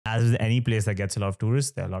as with any place that gets a lot of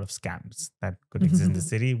tourists, there are a lot of scams that could exist in the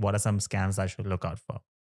city. What are some scams I should look out for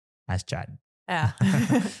as Chad? Yeah.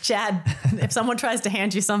 Chad, if someone tries to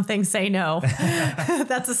hand you something, say no.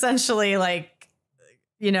 That's essentially like,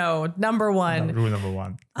 number one. Rule number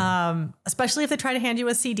one. Especially if they try to hand you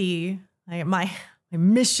a CD. My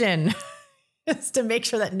mission is to make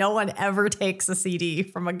sure that no one ever takes a CD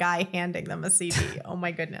from a guy handing them a CD. Oh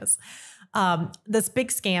my goodness. This big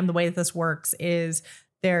scam, the way that this works is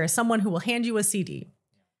there is someone who will hand you a CD.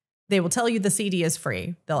 They will tell you the CD is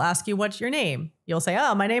free. They'll ask you, what's your name? You'll say,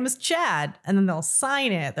 oh, my name is Chad. And then they'll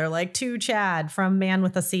sign it. They're like, to Chad from Man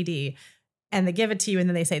with a CD. And they give it to you. And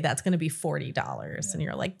then they say, that's going to be $40. Yeah. And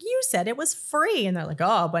you're like, you said it was free. And they're like,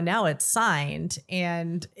 oh, but now it's signed.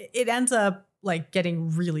 And it ends up like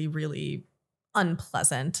getting really, really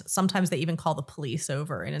unpleasant. Sometimes they even call the police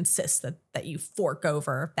over and insist that you fork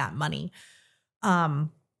over that money.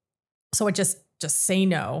 So it just say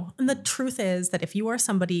no. And the truth is that if you are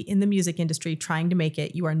somebody in the music industry trying to make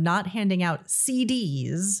it, you are not handing out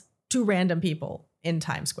CDs to random people in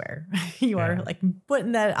Times Square. You are like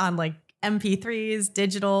putting that on like MP3s,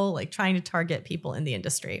 digital, like trying to target people in the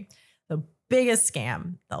industry. The biggest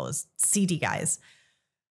scam, those CD guys.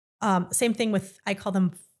 Same thing with, I call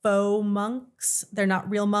them faux monks. They're not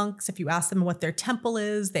real monks. If you ask them what their temple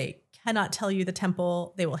is, they cannot tell you the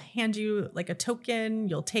temple. They will hand you like a token.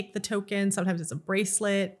 You'll take the token. Sometimes it's a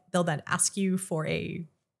bracelet. They'll then ask you for a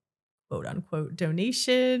quote unquote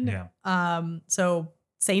donation. Yeah. So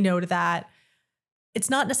say no to that. It's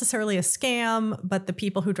not necessarily a scam, but the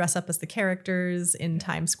people who dress up as the characters in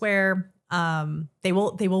Times Square, they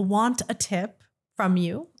will want a tip from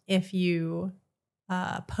you if you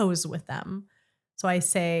pose with them. So I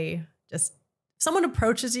say, just if someone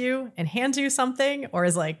approaches you and hands you something or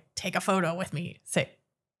is like, take a photo with me,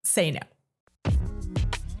 say no.